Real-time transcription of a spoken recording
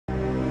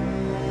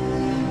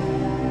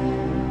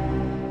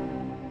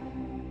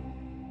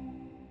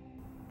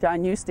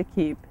John used to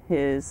keep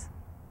his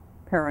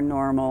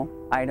paranormal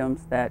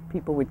items that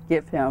people would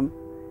give him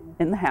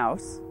in the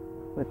house,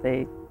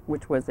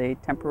 which was a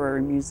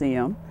temporary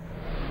museum.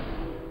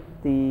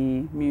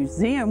 The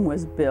museum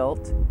was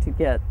built to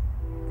get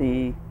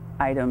the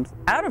items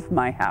out of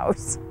my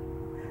house,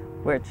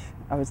 which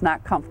I was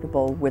not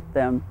comfortable with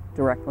them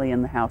directly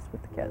in the house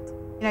with the kids.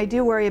 And I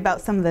do worry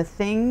about some of the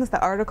things,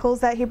 the articles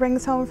that he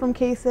brings home from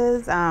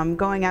cases.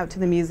 Going out to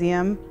the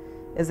museum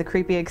is a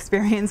creepy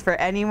experience for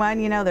anyone.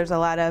 You know, there's a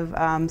lot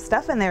of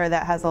stuff in there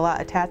that has a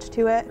lot attached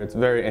to it. It's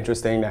very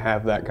interesting to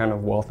have that kind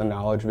of wealth of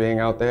knowledge being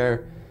out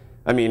there.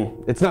 I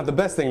mean, it's not the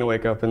best thing to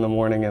wake up in the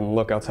morning and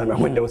look outside my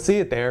window and see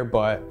it there,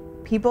 but...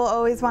 People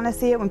always want to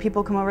see it. When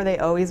people come over, they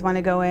always want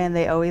to go in.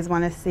 They always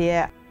want to see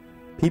it.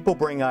 People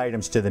bring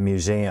items to the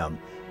museum.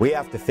 We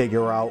have to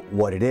figure out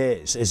what it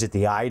is. Is it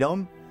the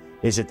item?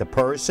 Is it the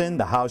person,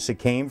 the house it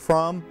came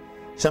from?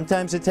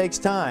 Sometimes it takes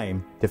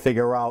time to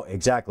figure out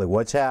exactly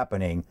what's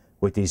happening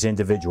with these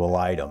individual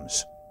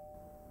items.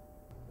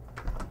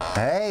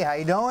 Hey, how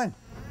you doing?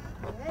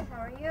 Good,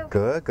 how are you?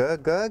 Good,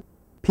 good, good.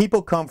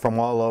 People come from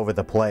all over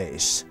the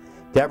place.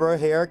 Deborah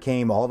here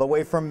came all the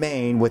way from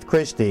Maine with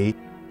Christy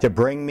to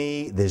bring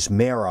me this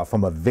mirror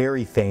from a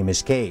very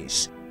famous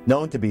case,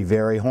 known to be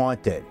very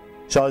haunted.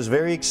 So I was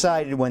very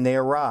excited when they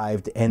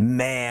arrived, and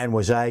man,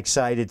 was I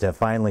excited to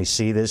finally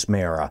see this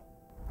mirror.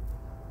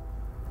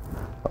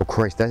 Oh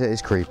Christ, that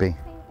is creepy.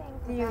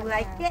 Do you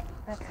like it?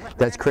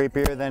 That's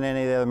creepier than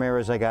any of the other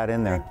mirrors I got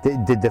in there.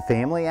 Did the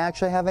family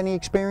actually have any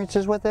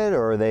experiences with it,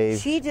 or are they?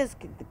 She just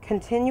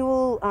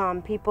continual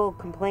people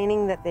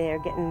complaining that they are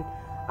getting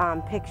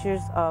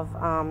pictures of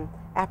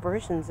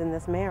apparitions in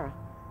this mirror.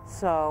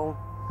 So,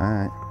 All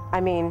right.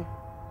 I mean,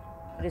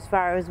 as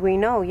far as we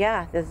know,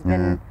 yeah, there's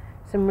been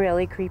some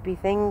really creepy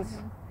things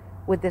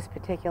with this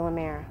particular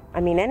mirror.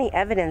 I mean, any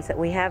evidence that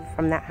we have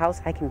from that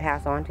house, I can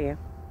pass on to you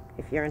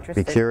if you're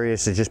interested. Be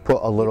curious to just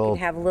put a little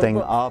thing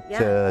up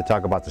to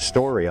talk about the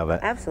story of it.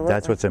 Absolutely.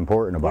 That's what's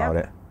important about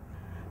it.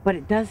 But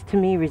it does to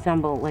me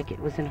resemble like it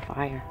was in a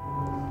fire.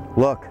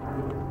 Look,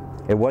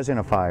 it was in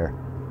a fire.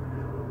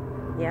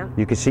 Yeah.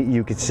 You could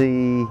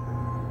see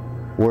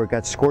where it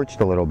got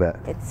scorched a little bit.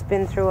 It's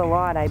been through a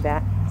lot, I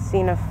bet.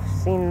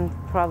 Seen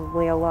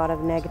probably a lot of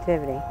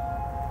negativity.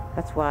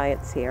 That's why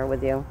it's here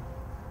with you.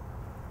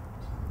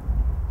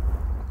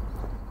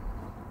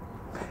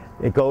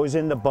 It goes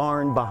in the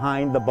barn,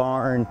 behind the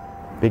barn,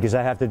 because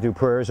I have to do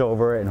prayers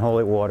over it and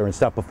holy water and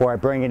stuff before I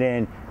bring it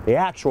in the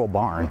actual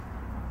barn.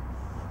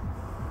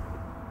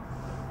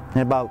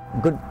 And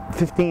about good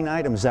 15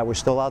 items that were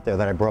still out there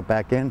that I brought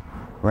back in,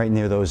 right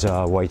near those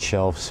white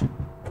shelves.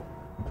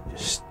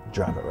 Just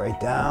drop it right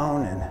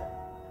down and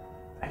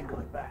angle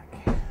it back.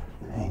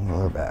 Angle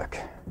her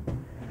back.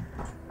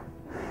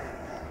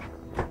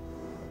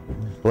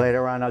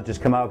 Later on, I'll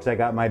just come out because I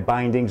got my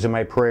bindings and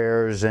my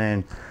prayers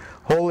and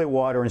holy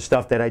water and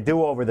stuff that I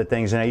do over the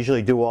things, and I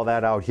usually do all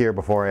that out here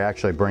before I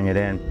actually bring it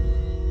in.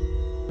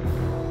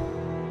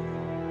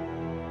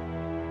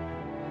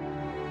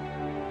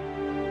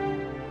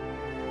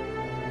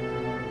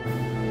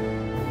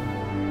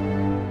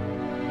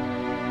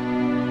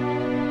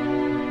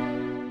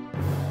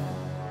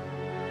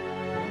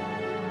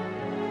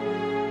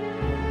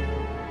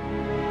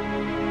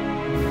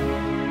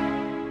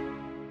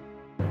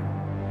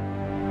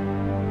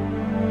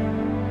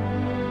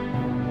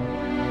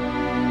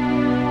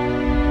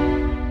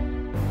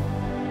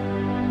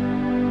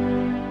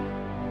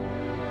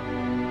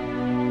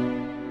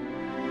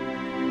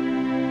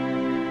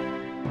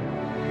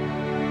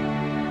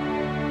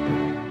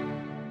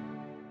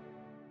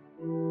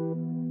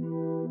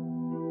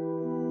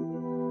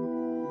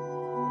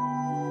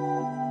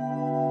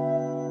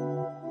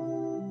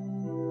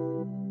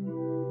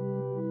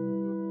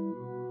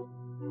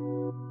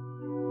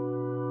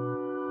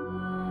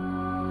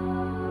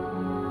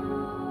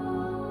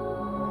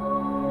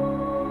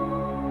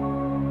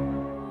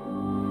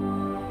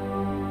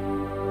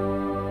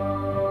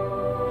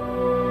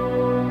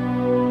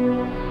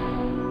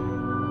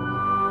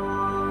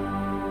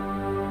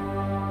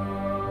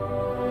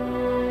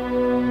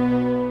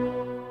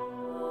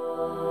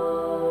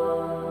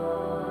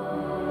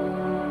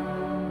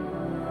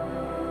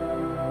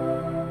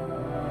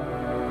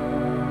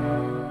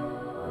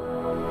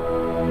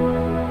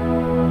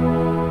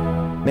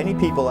 Many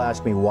people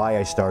ask me why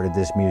I started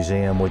this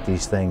museum with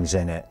these things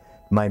in it.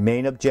 My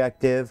main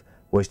objective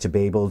was to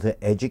be able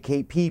to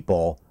educate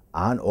people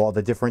on all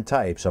the different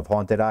types of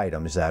haunted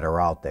items that are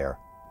out there.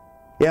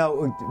 You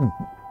know,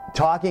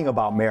 talking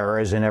about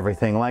mirrors and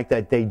everything like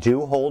that, they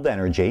do hold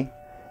energy.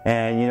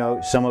 And you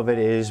know, some of it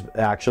is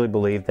actually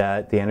believed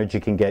that the energy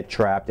can get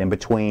trapped in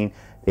between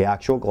the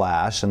actual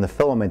glass and the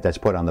filament that's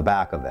put on the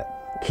back of it.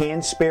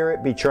 Can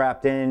spirit be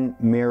trapped in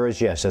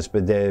mirrors? Yes,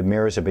 the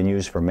mirrors have been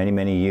used for many,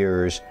 many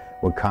years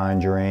with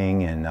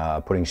conjuring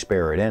and putting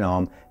spirit in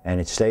them, and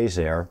it stays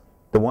there.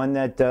 The one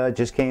that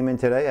just came in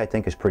today, I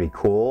think is pretty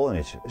cool, and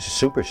it's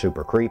super,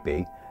 super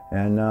creepy.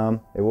 And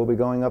it will be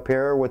going up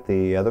here with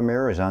the other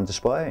mirrors on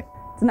display.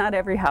 It's not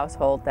every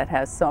household that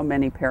has so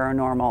many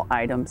paranormal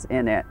items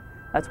in it.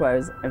 That's why I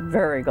was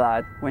very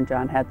glad when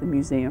John had the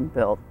museum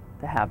built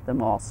to have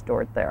them all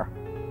stored there.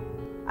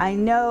 I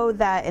know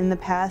that in the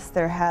past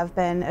there have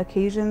been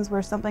occasions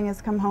where something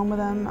has come home with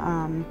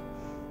him.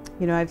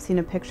 You know, I've seen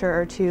a picture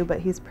or two, but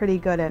he's pretty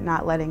good at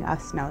not letting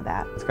us know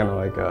that. It's kind of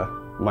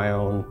like my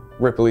own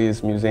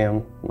Ripley's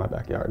museum in my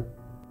backyard.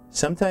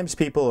 Sometimes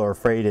people are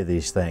afraid of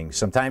these things.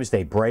 Sometimes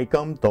they break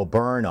them, they'll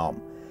burn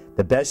them.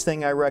 The best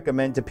thing I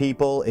recommend to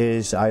people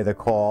is either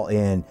call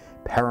in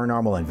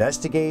paranormal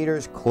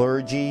investigators,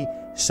 clergy,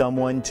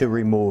 someone to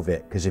remove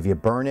it. Because if you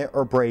burn it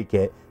or break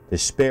it, the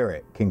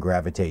spirit can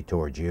gravitate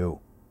towards you.